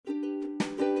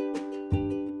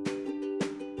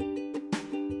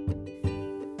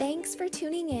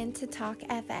to Talk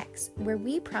FX, where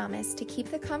we promise to keep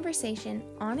the conversation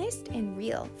honest and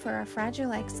real for our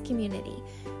Fragile X community.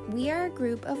 We are a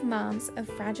group of moms of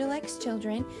Fragile X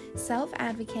children,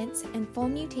 self-advocates, and full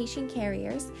mutation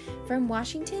carriers from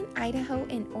Washington, Idaho,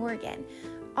 and Oregon,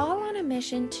 all on a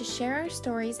mission to share our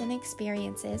stories and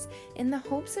experiences in the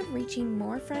hopes of reaching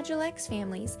more Fragile X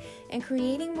families and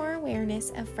creating more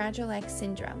awareness of Fragile X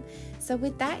syndrome. So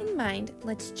with that in mind,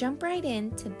 let's jump right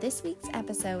into this week's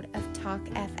episode of Talk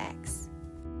FX.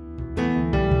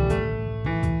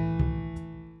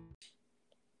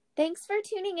 Thanks for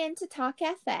tuning in to Talk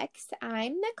FX.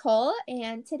 I'm Nicole,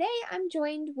 and today I'm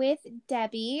joined with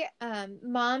Debbie,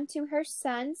 mom to her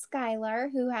son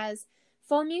Skylar, who has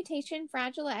full mutation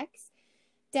Fragile X.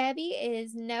 Debbie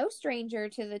is no stranger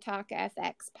to the Talk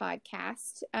FX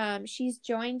podcast. She's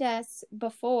joined us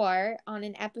before on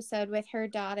an episode with her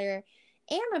daughter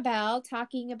Annabelle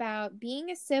talking about being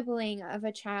a sibling of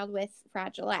a child with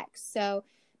Fragile X. So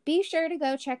be sure to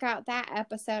go check out that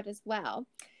episode as well.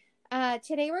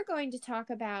 Today we're going to talk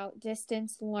about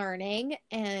distance learning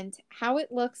and how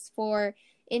it looks for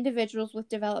individuals with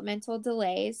developmental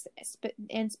delays,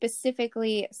 and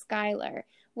specifically Skylar.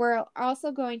 We're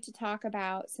also going to talk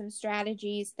about some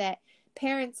strategies that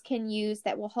parents can use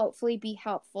that will hopefully be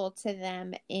helpful to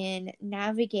them in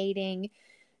navigating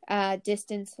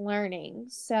distance learning.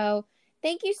 So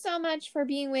thank you so much for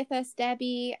being with us,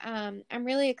 Debbie. I'm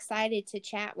really excited to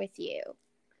chat with you.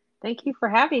 Thank you for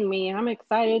having me. I'm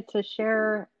excited to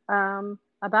share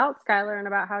about Skylar and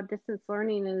about how distance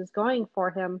learning is going for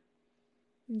him.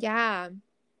 Yeah.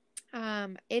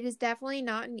 It is definitely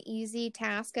not an easy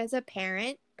task as a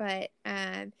parent, but,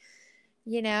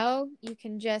 you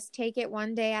can just take it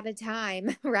one day at a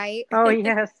time, right? Oh,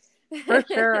 yes, for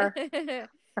sure.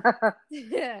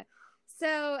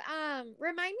 So,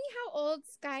 remind me how old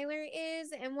Skylar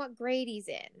is and what grade he's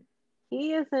in.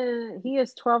 He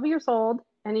is 12 years old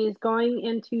and he's going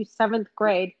into 7th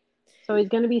grade. So he's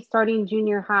going to be starting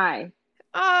junior high.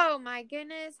 Oh my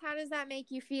goodness. How does that make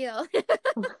you feel?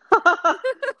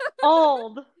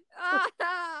 Old.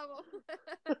 Oh.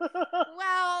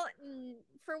 Well,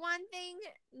 for one thing,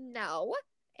 no.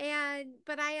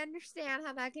 But I understand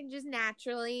how that can just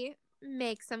naturally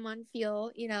make someone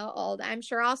feel, old. I'm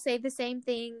sure I'll say the same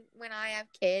thing when I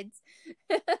have kids.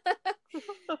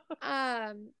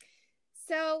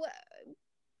 So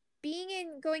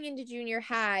going into junior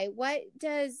high, what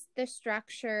does the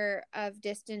structure of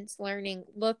distance learning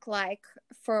look like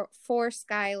for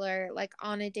Skylar, like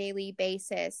on a daily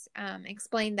basis?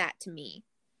 Explain that to me.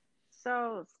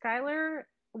 So Skylar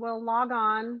will log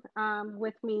on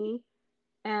with me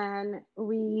and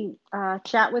we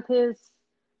chat with his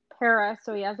para.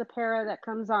 So he has a para that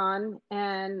comes on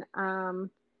and, I've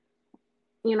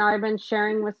been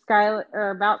sharing with Skylar or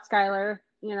about Skylar,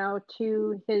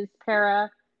 to his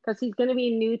para because he's going to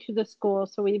be new to the school.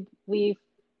 So we've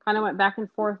kind of went back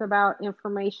and forth about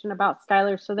information about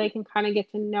Skylar so they can kind of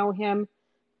get to know him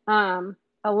a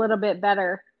little bit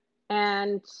better.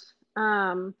 And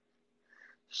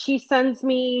she sends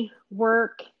me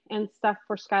work and stuff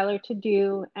for Skylar to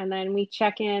do. And then we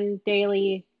check in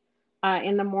daily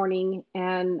in the morning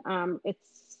and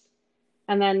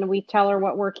and then we tell her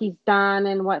what work he's done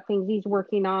and what things he's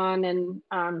working on. And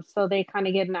so they kind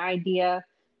of get an idea.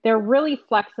 They're really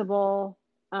flexible.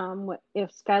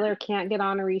 If Skylar can't get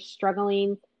on or he's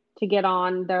struggling to get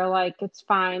on, they're like, it's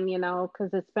fine, because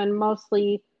it's been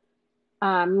mostly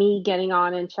me getting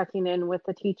on and checking in with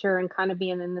the teacher and kind of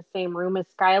being in the same room as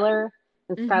Skylar.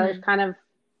 And Skylar's kind of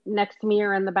next to me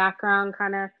or in the background,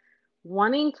 kind of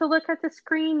wanting to look at the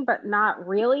screen, but not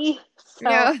really. So,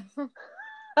 no.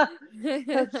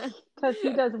 Because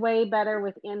he does way better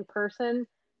with in person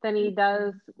than he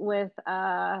does with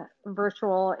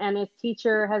virtual. And his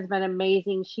teacher has been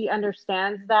amazing. She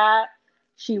understands that.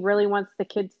 She really wants the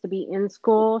kids to be in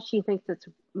school. She thinks it's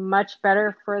much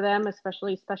better for them,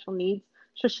 especially special needs.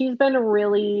 So she's been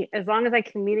really, as long as I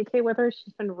communicate with her,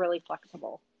 she's been really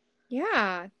flexible.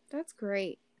 Yeah, that's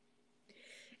great.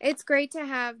 It's great to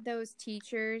have those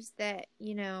teachers that,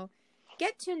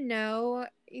 get to know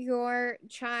your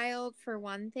child for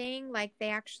one thing. Like they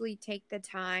actually take the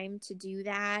time to do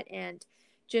that, and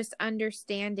just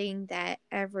understanding that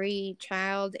every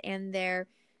child and their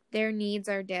needs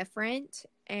are different.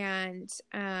 And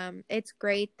it's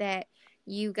great that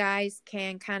you guys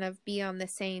can kind of be on the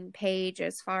same page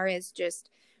as far as just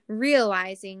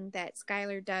realizing that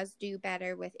Skylar does do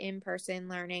better with in-person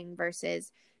learning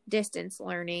versus distance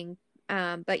learning.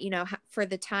 But, for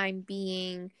the time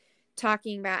being,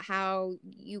 talking about how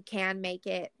you can make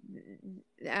it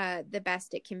the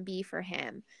best it can be for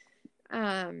him.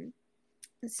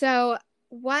 So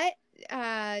what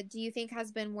do you think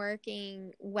has been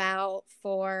working well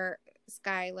for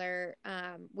Skylar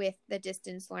with the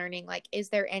distance learning? Like, is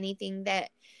there anything that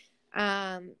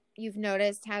you've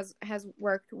noticed has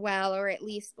worked well, or at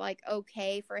least like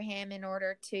okay for him in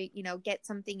order to, you know, get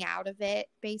something out of it,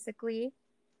 basically?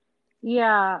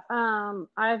 Yeah,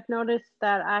 I've noticed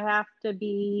that I have to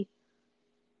be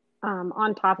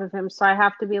on top of him. So I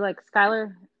have to be like,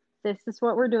 Skylar, this is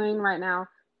what we're doing right now.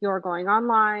 You're going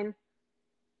online,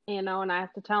 and I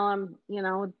have to tell him,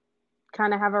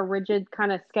 kind of have a rigid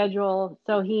kind of schedule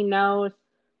so he knows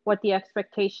what the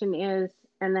expectation is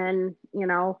and then,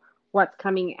 what's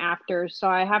coming after. So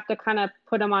I have to kind of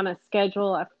put him on a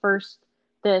schedule at first,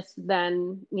 this,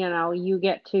 then, you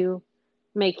get to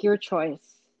make your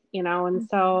choice, and Mhm.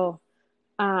 so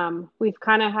we've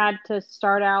kind of had to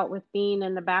start out with being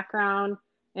in the background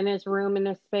in his room, in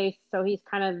his space, so he's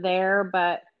kind of there,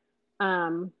 but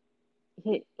um,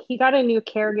 he got a new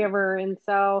caregiver, and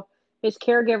so his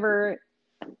caregiver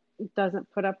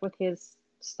doesn't put up with his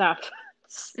stuff.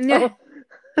 So,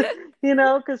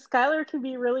 because Skylar can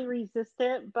be really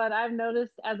resistant, but I've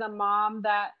noticed as a mom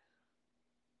that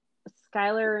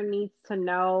Skylar needs to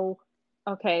know,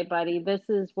 okay, buddy, this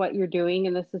is what you're doing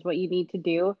and this is what you need to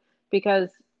do, because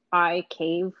I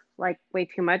cave like way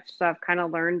too much. So I've kind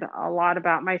of learned a lot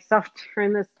about myself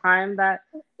during this time, that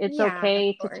it's Yeah, of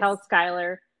okay to course. tell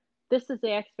Skylar, this is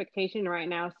the expectation right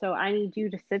now. So I need you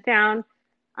to sit down.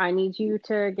 I need you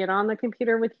to get on the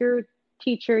computer with your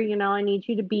teacher. I need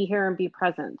you to be here and be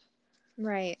present.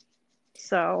 Right.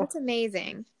 So That's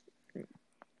amazing.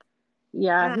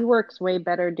 yeah, Uh, he works way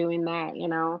better doing that.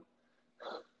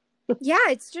 yeah,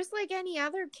 it's just like any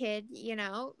other kid, you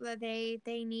know, they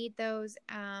need those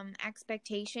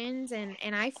expectations, and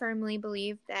I firmly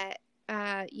believe that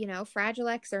you know, Fragile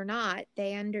X or not,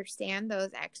 they understand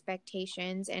those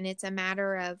expectations, and it's a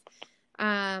matter of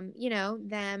you know,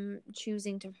 them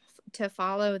choosing to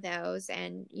follow those,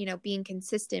 and, you know, being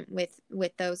consistent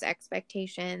with those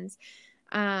expectations.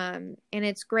 And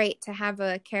it's great to have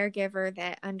a caregiver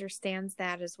that understands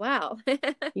that as well.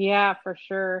 Yeah, for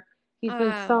sure. He's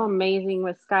been so um amazing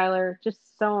with Skylar,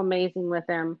 just so amazing with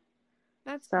him.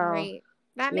 That's So, great.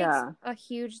 That makes yeah. a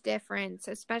huge difference,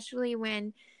 especially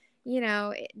when, you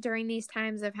know, during these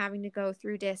times of having to go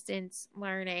through distance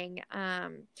learning.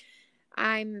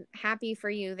 I'm happy for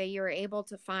you that you were able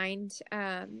to find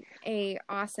a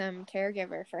awesome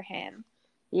caregiver for him.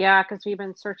 Yeah, because we've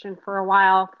been searching for a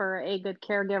while for a good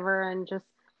caregiver and just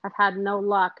I've had no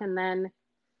luck. And then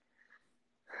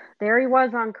there he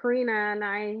was on Karina, and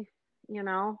you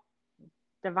know,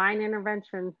 divine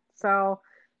intervention. So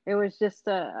it was just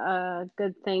a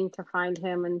good thing to find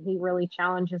him, and he really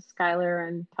challenges Skylar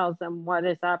and tells them what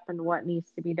is up and what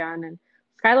needs to be done. And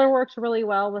Skylar works really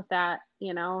well with that.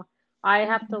 I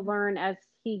have to Mhm. learn as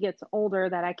he gets older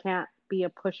that I can't be a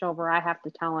pushover. I have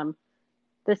to tell him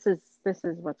this is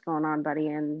what's going on, buddy,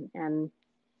 and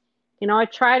I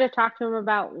try to talk to him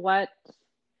about what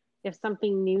if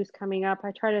something new's coming up.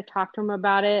 I try to talk to him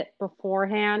about it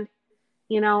beforehand,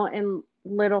 in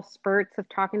little spurts of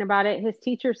talking about it. His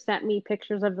teacher sent me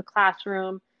pictures of the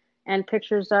classroom and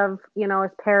pictures of,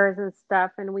 his pairs and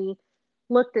stuff. And we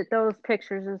looked at those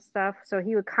pictures and stuff. So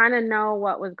he would kind of know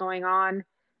what was going on.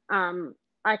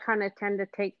 I kind of tend to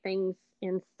take things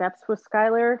in steps with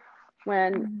Skylar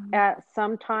when Mhm. at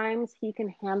sometimes he can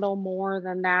handle more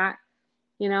than that,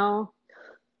 you know.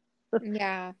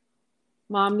 Yeah.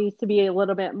 Mom needs to be a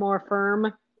little bit more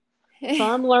firm. So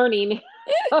I'm learning.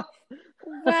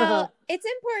 Well, it's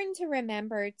important to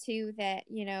remember too that,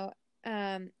 you know,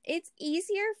 it's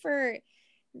easier for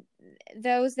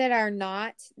those that are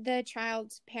not the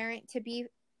child's parent to be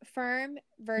firm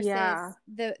versus Yeah,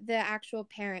 the actual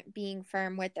parent being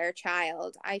firm with their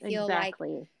child. I feel like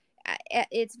exactly.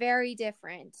 it's very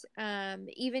different.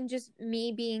 Even just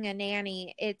me being a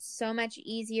nanny, it's so much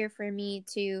easier for me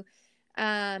to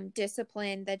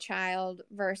discipline the child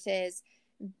versus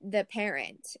the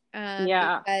parent,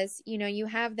 Yeah. because, you know, you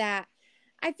have that.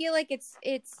 I feel like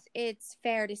it's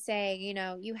fair to say, you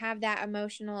know, you have that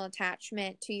emotional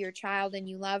attachment to your child, and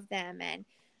you love them, and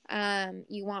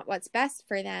you want what's best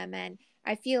for them, and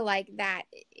I feel like that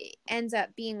ends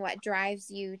up being what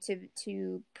drives you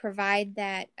to provide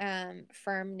that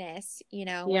firmness, you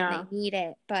know, when they Yeah. need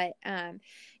it. But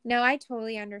no, I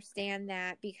totally understand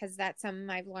that, because that's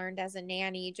something I've learned as a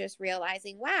nanny, just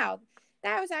realizing, wow,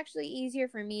 that was actually easier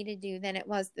for me to do than it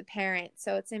was the parent.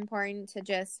 So it's important to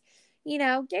just, you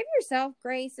know, give yourself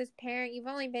grace as parent. You've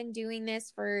only been doing this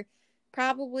for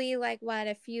probably like what,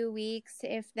 a few weeks,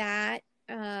 if that.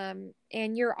 And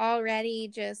you're already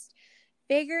just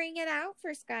figuring it out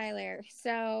for Skylar.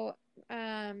 So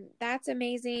That's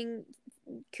amazing.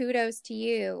 Kudos to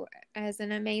you as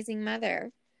an amazing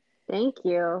mother. Thank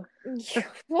you.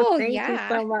 Well, Thank you yeah.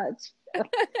 so much.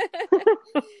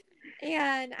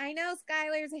 And I know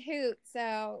Skylar's a hoot,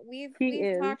 so He we've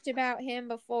is. talked about him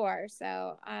before.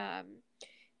 So,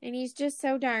 and he's just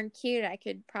so darn cute. I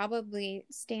could probably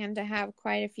stand to have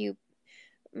quite a few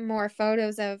more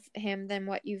photos of him than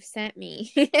what you've sent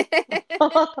me.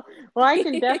 Well, I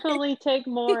can definitely take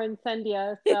more and send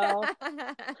you. So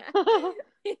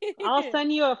I'll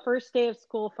send you a first day of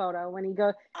school photo when he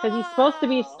goes, because he's supposed to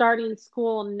be Oh. starting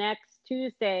school next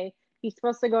Tuesday. He's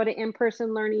supposed to go to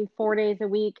in-person learning 4 days a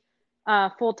week,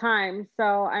 full time. So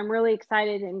I'm really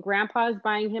excited. And Grandpa's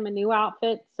buying him a new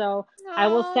outfit. So I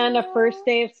will send a first Oh,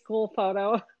 day of school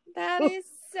photo. that is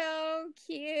so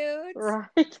cute.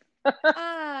 Right.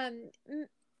 M-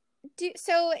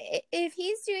 so if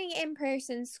he's doing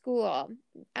in-person school,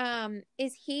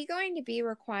 is he going to be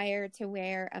required to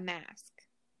wear a mask?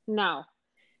 No.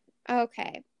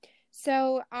 Okay.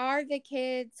 So are the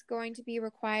kids going to be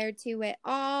required to at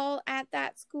all at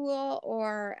that school,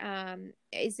 or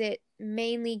is it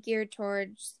mainly geared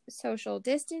towards social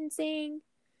distancing?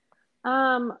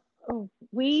 Um,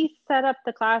 we set up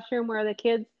the classroom where the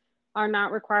kids are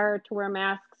not required to wear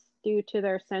masks due to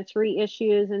their sensory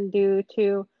issues and due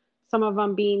to some of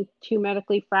them being too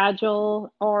medically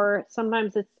fragile, or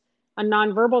sometimes it's a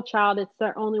nonverbal child, it's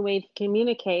their only way to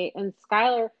communicate. And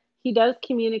Skylar, he does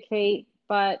communicate,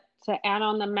 but to add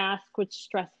on the mask would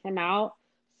stress him out.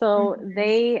 So Hmm.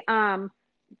 they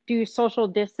do social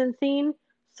distancing.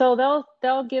 So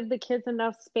they'll give the kids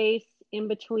enough space in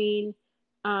between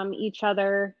each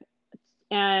other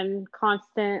and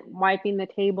constant wiping the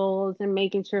tables and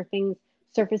making sure things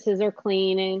surfaces are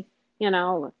clean and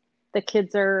the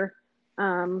kids are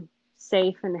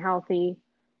safe and healthy.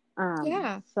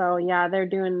 Yeah. So yeah, they're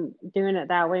doing it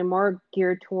that way, more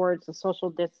geared towards the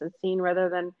social distancing rather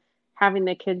than having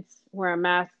the kids wear a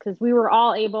mask, because we were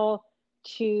all able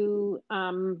to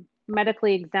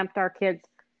medically exempt our kids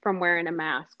from wearing a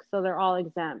mask, so they're all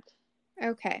exempt.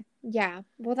 Okay. Yeah.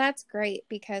 Well, that's great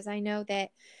because I know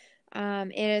that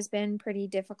it has been pretty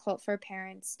difficult for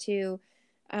parents to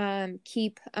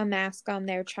keep a mask on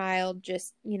their child,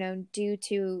 just, due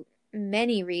to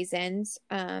many reasons,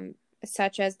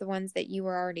 such as the ones that you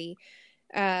were already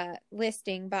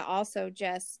listing, but also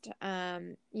just,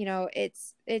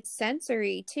 it's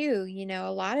sensory too.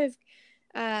 A lot of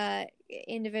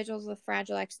individuals with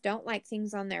Fragile X don't like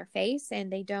things on their face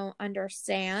and they don't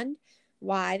understand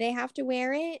why they have to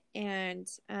wear it. And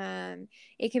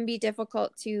it can be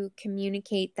difficult to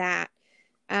communicate that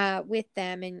with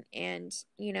them. And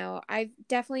I've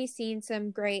definitely seen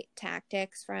some great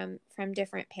tactics from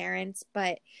different parents,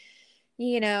 but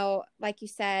like you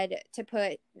said, to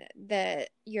put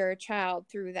your child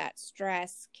through that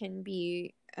stress can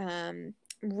be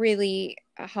really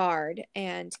hard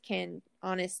and can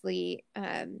honestly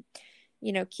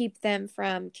keep them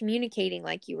from communicating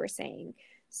like you were saying.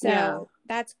 Yeah, So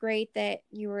that's great that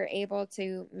you were able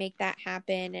to make that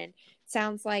happen, and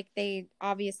sounds like they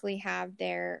obviously have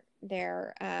their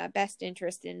best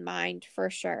interest in mind for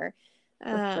sure. for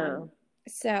um sure.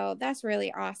 so that's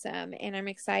really awesome, and I'm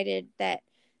excited that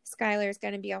Skylar is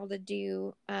going to be able to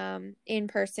do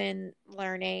in-person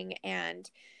learning. And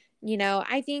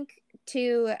I think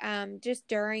too, just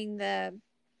during the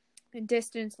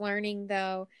distance learning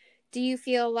though, do you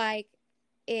feel like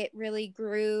it really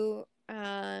grew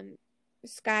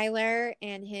Skylar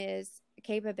and his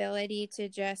capability to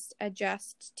just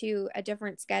adjust to a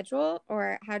different schedule,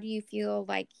 or how do you feel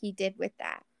like he did with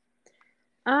that?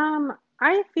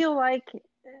 I feel like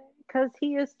because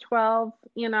he is 12,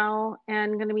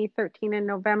 and going to be 13 in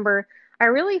November, I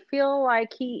really feel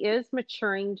like he is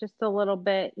maturing just a little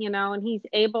bit, and he's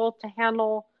able to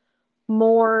handle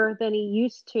more than he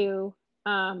used to,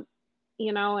 um,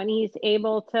 and he's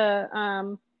able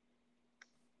to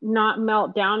not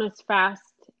melt down as fast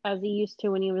as he used to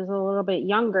when he was a little bit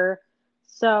younger.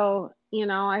 So,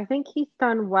 I think he's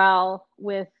done well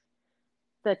with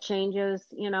the changes.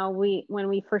 We when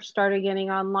we first started getting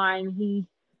online, he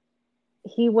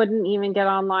wouldn't even get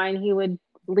online. He would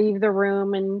leave the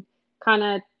room and kind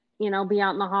of, be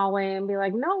out in the hallway and be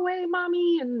like, "No way,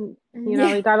 mommy!" And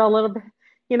Yeah. he got a little bit,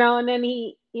 and then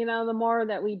he, the more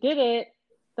that we did it,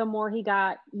 the more he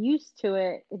got used to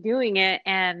it, doing it,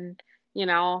 and you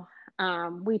know,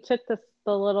 we took the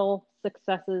little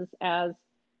successes as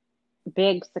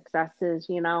big successes,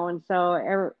 and so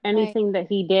Right. anything that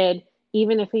he did,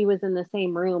 even if he was in the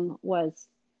same room, was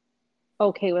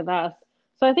okay with us.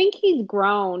 So I think he's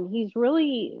grown. He's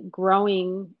really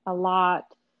growing a lot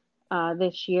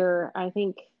this year. I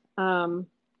think, um,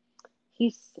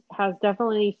 has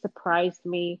definitely surprised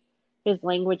me. His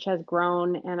language has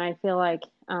grown, and I feel like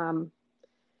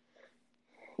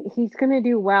he's going to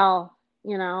do well.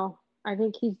 You know, I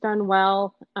think he's done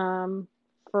well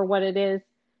for what it is,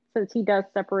 since he does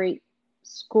separate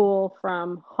school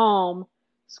from home.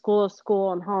 School is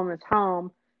school and home is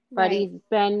home. But Right. he's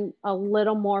been a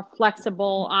little more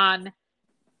flexible on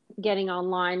getting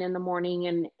online in the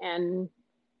morning, and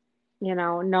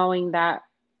knowing that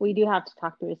we do have to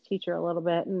talk to his teacher a little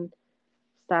bit and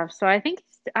stuff. So I think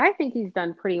he's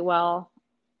done pretty well,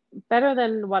 better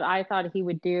than what I thought he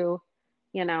would do.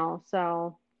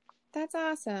 So That's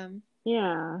awesome.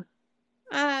 yeah.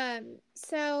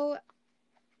 So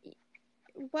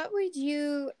what would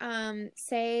you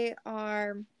say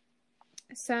are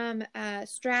some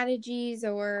strategies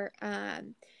or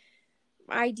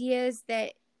ideas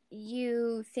that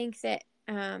you think that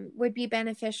would be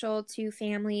beneficial to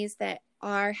families that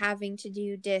are having to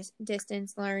do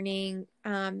distance learning,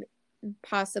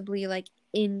 possibly like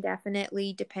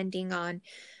indefinitely, depending on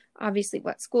obviously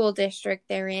what school district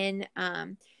they're in?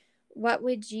 What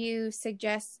would you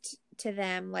suggest to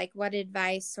them? Like, what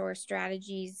advice or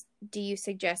strategies do you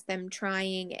suggest them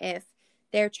trying if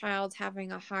their child's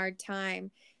having a hard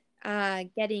time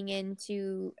getting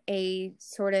into a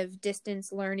sort of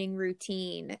distance learning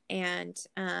routine, and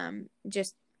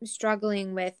just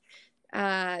struggling with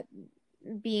uh,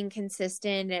 being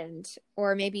consistent, and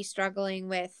or maybe struggling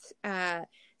with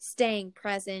staying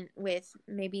present with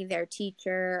maybe their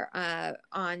teacher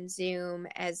on Zoom,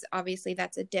 as obviously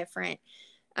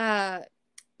uh,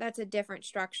 that's a different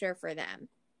structure for them.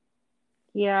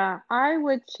 Yeah, I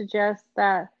would suggest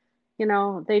that,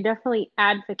 they definitely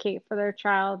advocate for their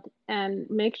child and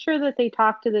make sure that they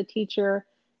talk to the teacher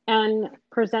and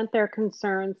present their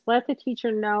concerns. Let the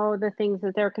teacher know the things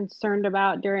that they're concerned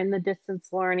about during the distance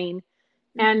learning.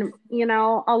 And, Hmm.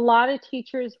 a lot of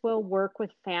teachers will work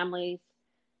with families.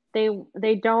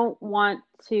 They don't want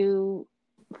to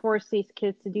force these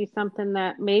kids to do something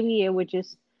that maybe it would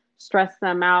just stress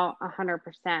them out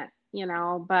 100%,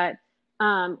 but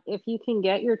if you can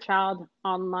get your child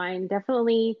online,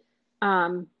 definitely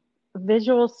um,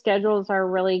 visual schedules are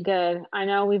really good. I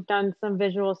know we've done some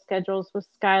visual schedules with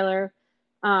Skylar,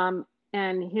 um,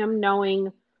 and him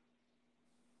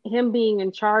being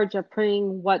in charge of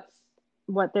putting what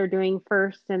they're doing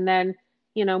first, and then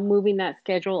moving that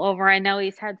schedule over. I know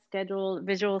he's had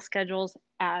visual schedules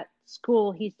at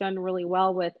school he's done really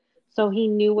well with, so he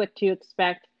knew what to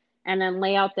expect, and then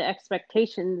lay out the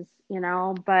expectations.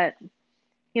 But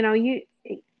you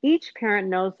each parent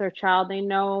knows their child. They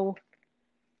know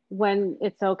when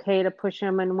it's okay to push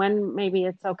them and when maybe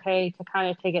it's okay to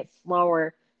kind of take it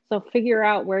slower. So figure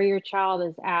out where your child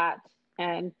is at,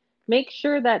 and make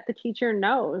sure that the teacher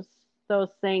knows those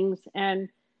things, and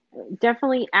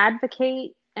definitely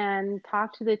advocate and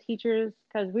talk to the teachers,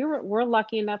 because we're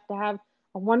lucky enough to have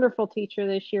a wonderful teacher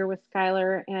this year with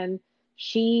Skylar, and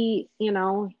she's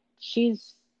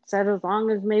said as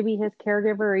long as maybe his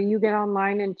caregiver or you get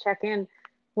online and check in,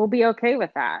 we'll be okay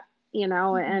with that.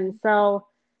 And Hmm. so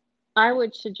I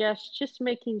would suggest just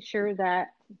making sure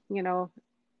that, you know,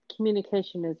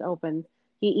 communication is open.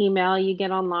 You email, you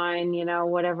get online,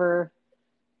 whatever,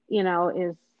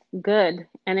 is good.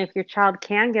 And if your child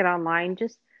can get online,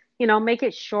 just, make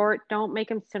it short. Don't make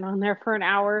them sit on there for an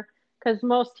hour, because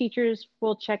most teachers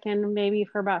will check in maybe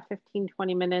for about 15,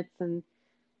 20 minutes and,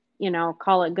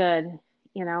 call it good.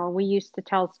 We used to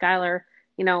tell Skylar,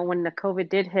 when the COVID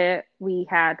did hit, we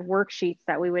had worksheets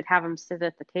that we would have them sit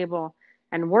at the table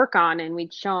and work on, and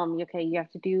we'd show them, okay, you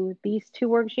have to do these two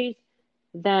worksheets,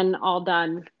 then all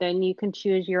done. Then you can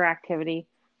choose your activity.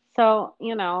 So,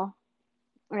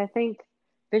 I think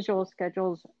visual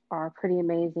schedules are pretty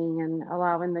amazing, and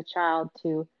allowing the child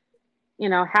to,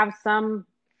 have some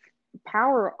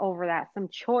power over that, some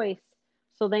choice,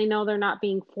 so they know they're not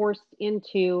being forced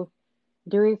into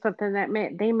doing something that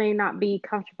they may not be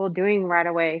comfortable doing right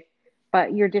away,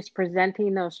 but you're just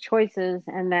presenting those choices,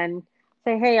 and then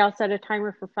say, hey, I'll set a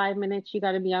timer for 5 minutes. You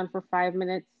got to be on for 5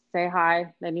 minutes. Say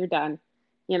hi, then you're done.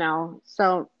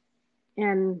 So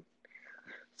and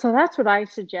so that's what I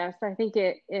suggest. I think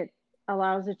it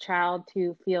allows a child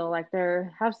to feel like they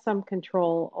have some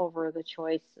control over the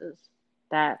choices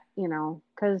that,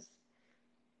 because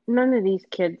none of these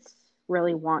kids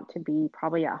really want to be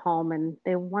probably at home, and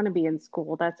they want to be in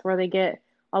school. That's where they get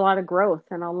a lot of growth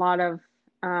and a lot of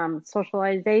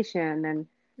socialization, and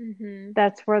Hmm.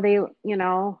 that's where they,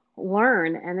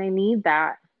 learn, and they need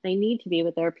that. They need to be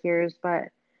with their peers. But,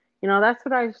 that's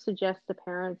what I suggest to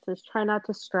parents is try not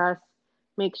to stress.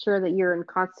 Make sure that you're in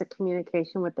constant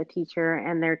communication with the teacher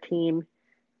and their team.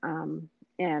 And,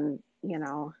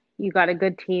 you got a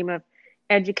good team of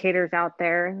educators out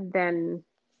there, then,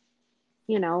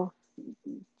 you know,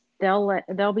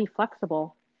 they'll be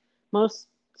flexible. Most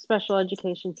special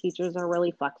education teachers are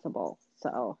really flexible.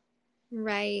 So,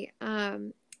 Right.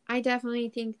 I definitely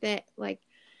think that like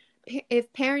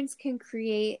if parents can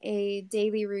create a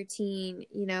daily routine,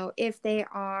 you know, if they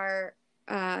are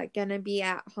going to be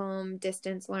at home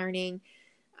distance learning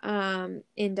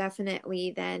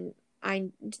indefinitely, then I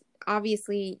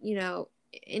obviously, you know,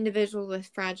 individuals with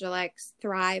Fragile X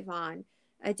thrive on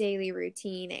a daily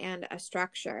routine and a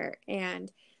structure.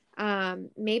 And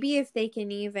maybe if they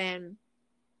can even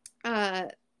uh,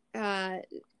 uh,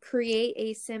 create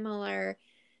a similar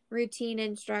routine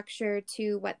and structure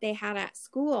to what they had at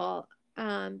school,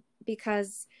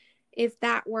 because if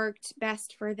that worked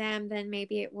best for them, then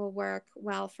maybe it will work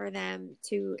well for them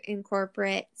to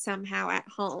incorporate somehow at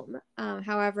home,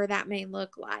 however that may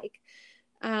look like.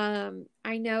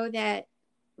 I know that,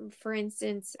 for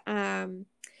instance,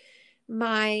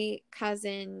 my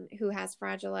cousin who has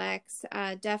Fragile X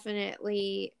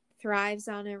definitely thrives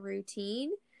on a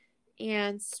routine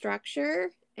and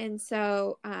structure. And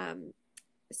so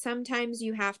sometimes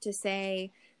you have to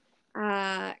say,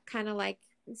 kind of like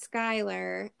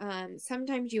Skylar,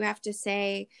 sometimes you have to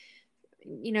say,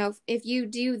 you know, if you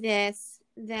do this,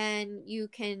 then you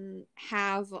can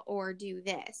have or do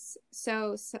this.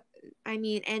 So, I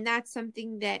mean, and that's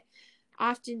something that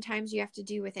oftentimes you have to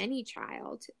do with any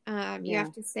child. You yeah.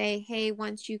 have to say, hey,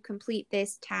 once you complete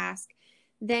this task,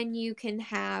 then you can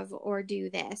have or do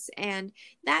this. And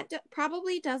that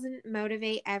probably doesn't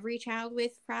motivate every child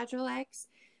with Fragile X,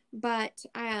 but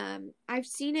I've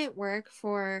seen it work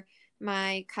for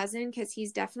my cousin because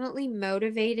he's definitely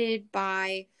motivated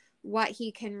by what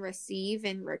he can receive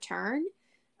in return.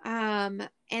 And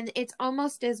it's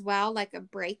almost as well like a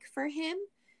break for him,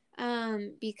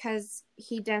 because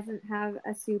he doesn't have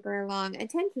a super long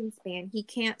attention span. He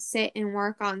can't sit and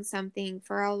work on something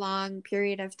for a long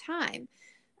period of time.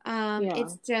 Yeah.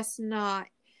 It's just not,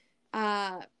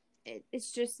 uh,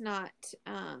 it's just not,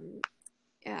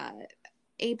 uh,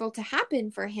 able to happen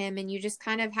for him. And you just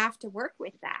kind of have to work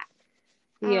with that.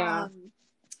 Yeah.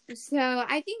 So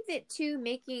I think that too,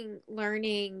 making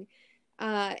learning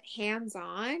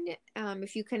hands-on,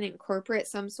 if you can incorporate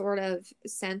some sort of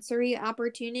sensory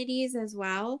opportunities as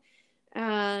well,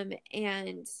 and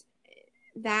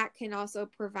that can also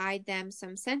provide them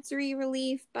some sensory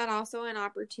relief, but also an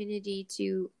opportunity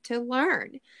to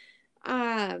learn,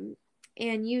 and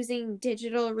using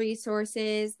digital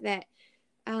resources that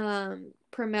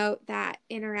promote that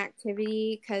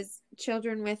interactivity, because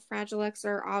children with Fragile X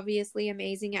are obviously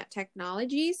amazing at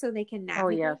technology, so they can Oh,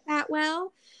 yes. navigate that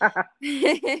well.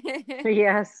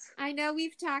 Yes. I know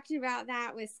we've talked about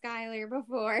that with Skylar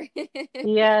before.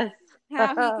 Yes.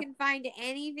 How he can find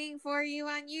anything for you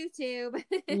on YouTube.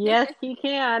 Yes, he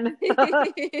can. So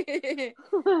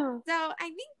I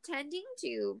think tending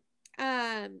to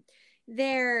um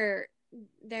their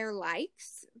their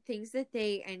likes, things that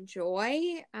they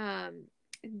enjoy,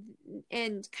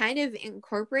 and kind of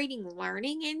incorporating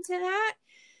learning into that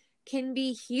can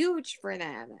be huge for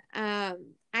them.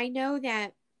 I know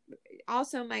that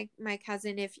also my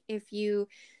cousin, if you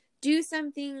do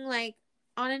something like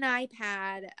on an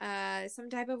iPad, some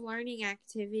type of learning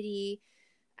activity,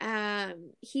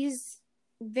 he's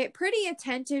pretty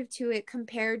attentive to it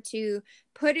compared to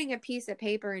putting a piece of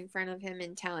paper in front of him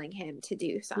and telling him to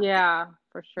do something, Yeah,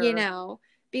 for you sure. know,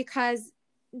 because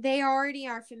they already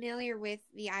are familiar with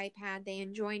the iPad. They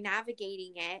enjoy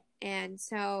navigating it. And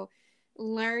so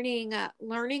learning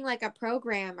like a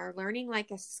program or learning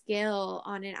like a skill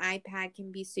on an iPad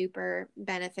can be super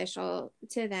beneficial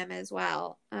to them as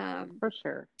well. For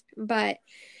sure. But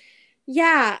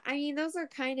yeah, I mean, those are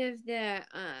kind of the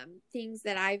things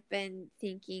that I've been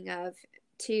thinking of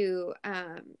too.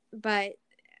 But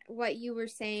what you were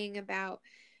saying about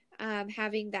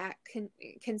having that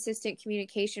consistent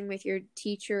communication with your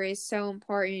teacher is so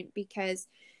important, because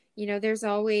you know there's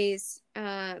always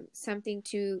something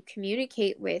to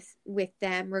communicate with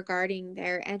them regarding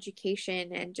their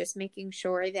education, and just making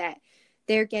sure that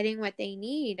they're getting what they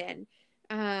need. And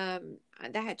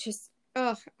that just,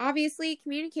 oh, obviously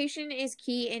communication is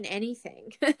key in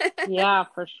anything. Yeah,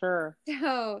 for sure.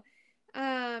 So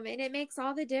and it makes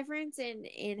all the difference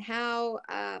in how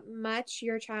much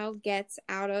your child gets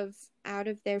out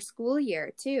of their school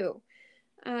year too.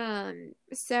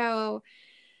 So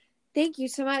thank you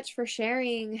so much for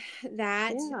sharing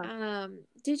that. Yeah.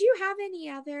 Did you have any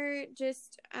other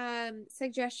just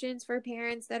suggestions for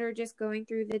parents that are just going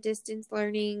through the distance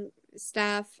learning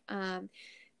stuff?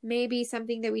 Maybe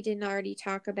something that we didn't already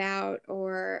talk about,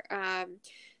 or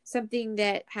something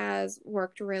that has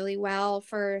worked really well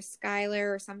for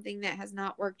Skylar or something that has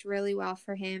not worked really well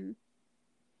for him?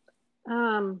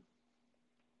 Um,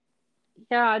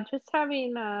 yeah, just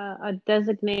having a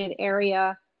designated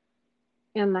area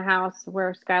in the house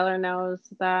where Skylar knows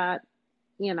that,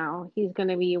 he's going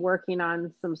to be working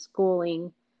on some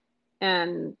schooling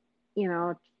and, you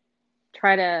know,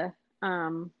 try to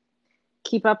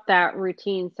keep up that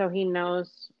routine so he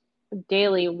knows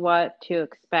daily what to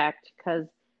expect. Because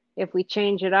if we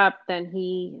change it up, then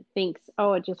he thinks,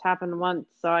 oh, it just happened once,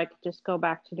 so I could just go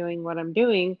back to doing what I'm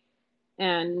doing.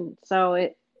 And so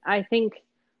I think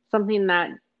something that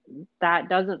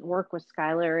doesn't work with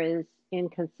Skylar is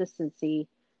inconsistency.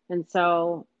 And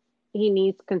so he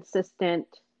needs consistent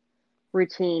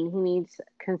routine. He needs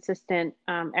consistent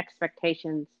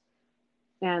expectations.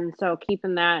 And so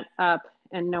keeping that up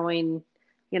and knowing,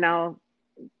 you know,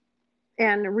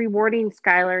 and rewarding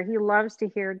Skylar. He loves to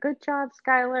hear, good job,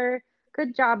 Skylar.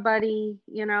 Good job, buddy.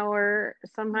 Or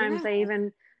sometimes Yeah. I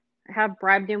even have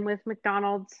bribed him with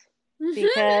McDonald's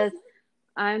because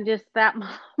I'm just that mom.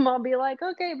 I'll be like,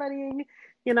 okay, buddy,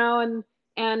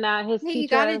 and his Hey, you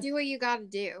got to teacher, do what you got to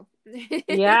do.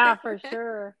 yeah, for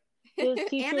sure. His And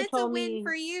teacher it's a told win me,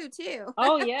 for you, too.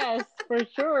 oh yes, for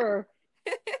sure.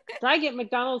 So I get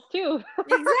McDonald's too,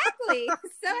 Exactly.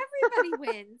 So everybody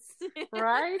wins.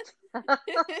 right?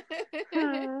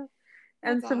 That's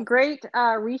And some awesome. great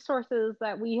resources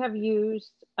that we have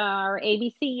used are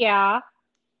ABC Yeah,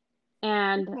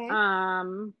 and Okay.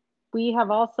 we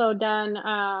have also done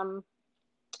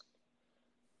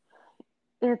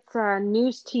it's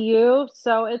News to You.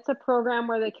 So it's a program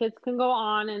where the kids can go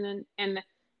on and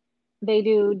they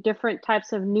do different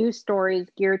types of news stories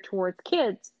geared towards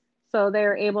kids. So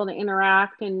they're able to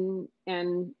interact and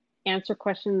answer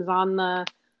questions on the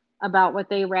about what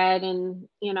they read. And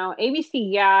ABC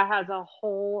Yeah has a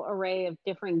whole array of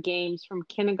different games from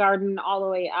kindergarten all the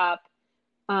way up.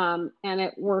 And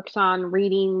it works on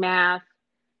reading, math,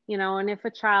 and if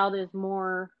a child is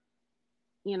more,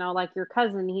 like your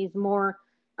cousin, he's more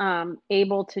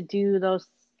able to do those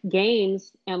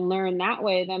games and learn that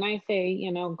way, then I say,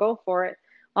 go for it.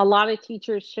 A lot of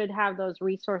teachers should have those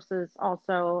resources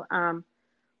also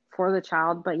for the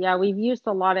child. But yeah, we've used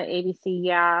a lot of ABC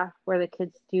Yeah, where the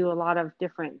kids do a lot of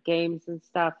different games and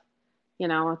stuff.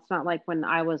 It's not like when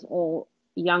I was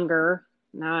younger.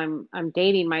 Now I'm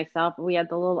dating myself. We had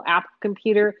the little Apple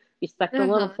computer. We stuck the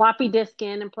little Uh-huh. floppy disk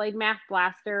in and played Math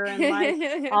Blaster and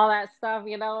like all that stuff.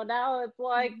 Now it's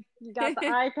like you got the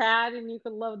iPad and you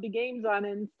can load the games on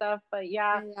it and stuff. But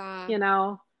yeah, Yeah. you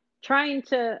know, trying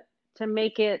to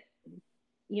make it,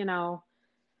 you know,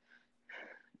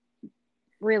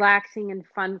 relaxing and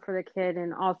fun for the kid,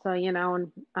 and also,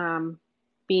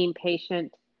 being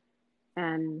patient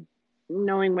and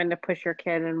knowing when to push your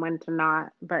kid and when to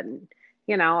not. But,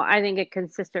 I think a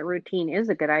consistent routine is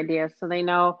a good idea. So they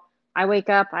know I wake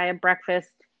up, I have breakfast,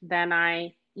 then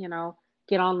I,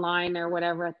 get online or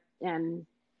whatever and,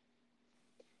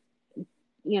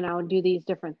 do these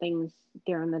different things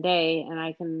during the day. And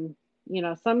I can,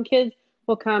 some kids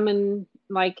will come and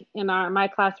like in my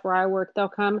class where I work, they'll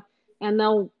come and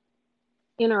they'll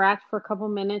interact for a couple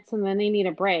minutes and then they need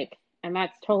a break. And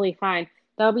that's totally fine.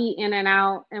 They'll be in and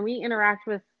out, and we interact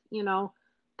with,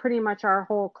 pretty much our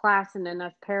whole class, and then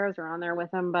us pairs are on there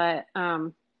with them. But,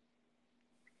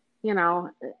 you know,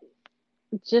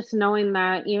 just knowing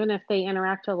that even if they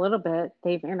interact a little bit,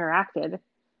 they've interacted,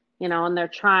 and they're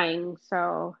trying.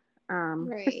 So, just,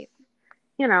 Right.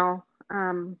 you know,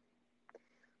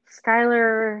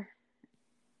 Skylar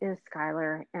is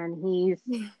Skylar, and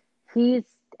he's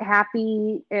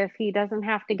happy if he doesn't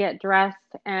have to get dressed,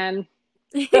 and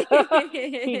he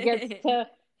gets to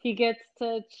he gets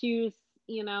to choose,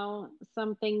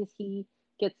 some things he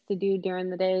gets to do during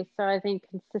the day. So I think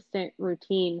consistent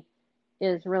routine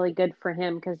is really good for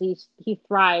him because he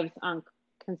thrives on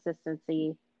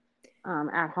consistency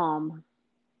at home.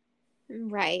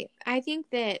 Right. I think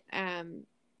that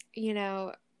you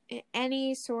know,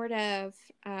 any sort of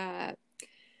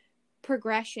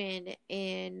progression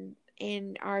in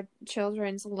our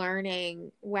children's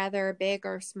learning, whether big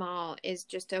or small, is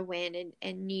just a win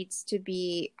and needs to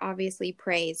be obviously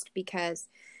praised because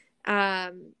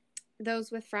um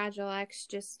those with Fragile X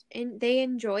they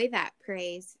enjoy that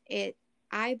praise.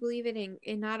 I believe it in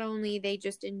not only they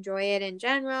just enjoy it in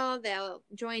general, they'll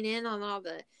join in on all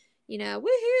the,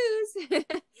 woohoos,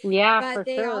 Yeah, but for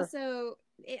they sure. also,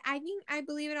 I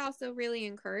believe it also really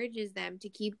encourages them to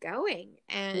keep going.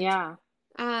 And, Yeah.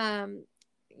 um,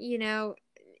 you know,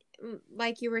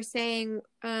 like you were saying,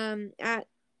 in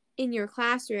your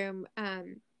classroom,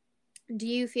 do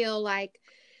you feel like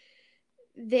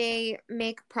they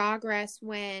make progress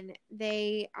when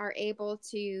they are able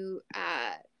to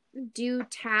do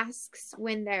tasks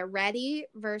when they're ready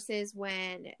versus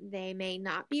when they may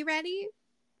not be ready.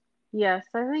 Yes,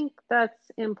 I think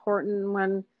that's important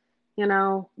when,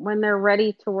 when they're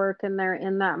ready to work and they're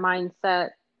in that mindset.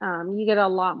 You get a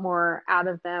lot more out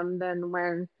of them than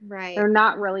when Right. they're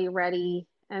not really ready.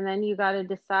 And then you got to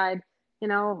decide, you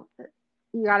know,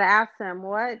 you got to ask them,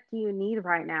 what do you need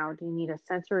right now? Do you need a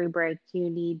sensory break? Do you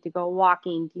need to go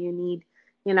walking? Do you need,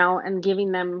 and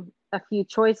giving them a few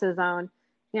choices on,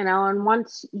 and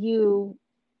once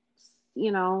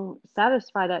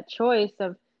satisfy that choice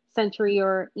of sensory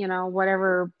or,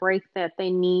 whatever break that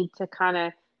they need to kind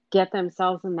of get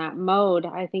themselves in that mode,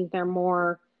 I think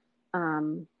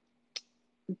um,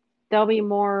 they'll be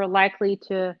more likely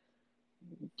to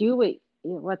do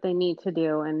what they need to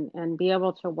do and be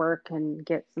able to work and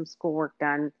get some schoolwork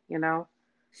done.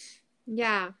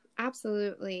 Yeah,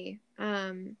 absolutely.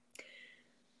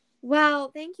 Well,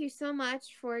 thank you so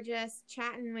much for just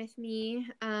chatting with me.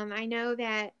 I know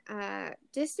that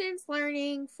distance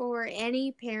learning for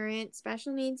any parent,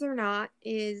 special needs or not,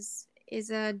 is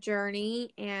a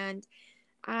journey, and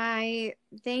I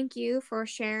thank you for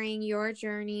sharing your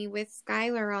journey with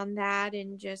Skylar on that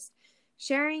and just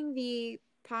sharing the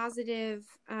positive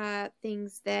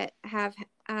things that have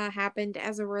happened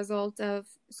as a result of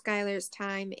Skylar's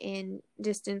time in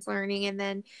distance learning. And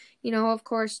then, of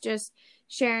course, just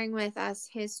sharing with us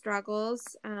his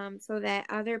struggles so that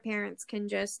other parents can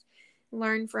just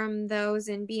learn from those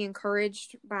and be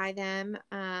encouraged by them.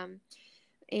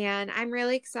 And I'm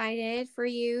really excited for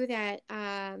you that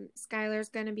Skylar's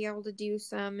going to be able to do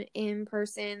some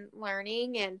in-person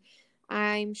learning, and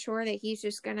I'm sure that he's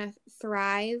just going to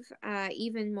thrive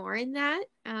even more in that.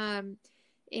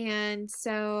 And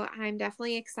so I'm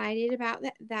definitely excited about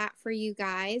that for you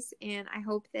guys, and I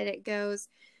hope that it goes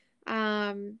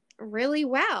really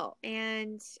well.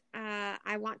 And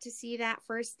I want to see that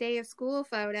first day of school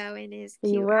photo in his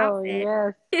You cute will,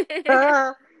 outfit.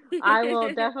 yes. I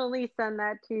will definitely send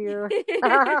that to you.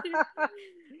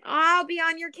 I'll be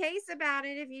on your case about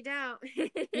it if you don't.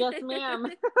 Yes,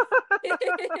 ma'am.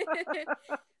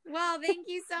 Well, thank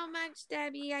you so much,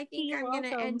 Debbie. I think You're I'm going to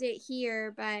welcome. end it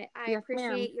here, but I Yes, ma'am.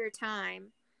 appreciate your time.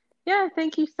 Yeah,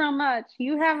 thank you so much.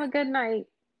 You have a good night.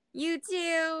 You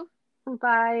too.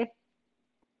 Bye.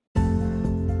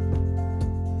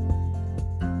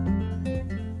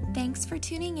 Thanks for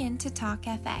tuning in to Talk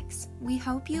FX. We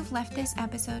hope you've left this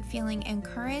episode feeling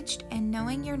encouraged and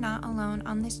knowing you're not alone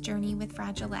on this journey with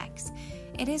Fragile X.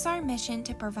 It is our mission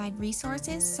to provide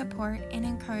resources, support, and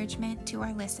encouragement to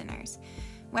our listeners.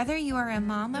 Whether you are a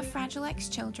mom of Fragile X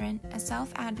children, a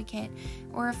self-advocate,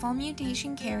 or a full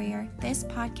mutation carrier, this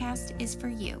podcast is for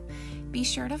you. Be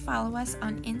sure to follow us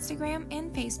on Instagram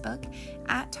and Facebook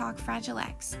at Talk Fragile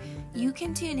X. You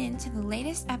can tune in to the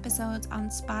latest episodes on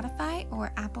Spotify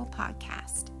or Apple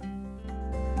Podcast.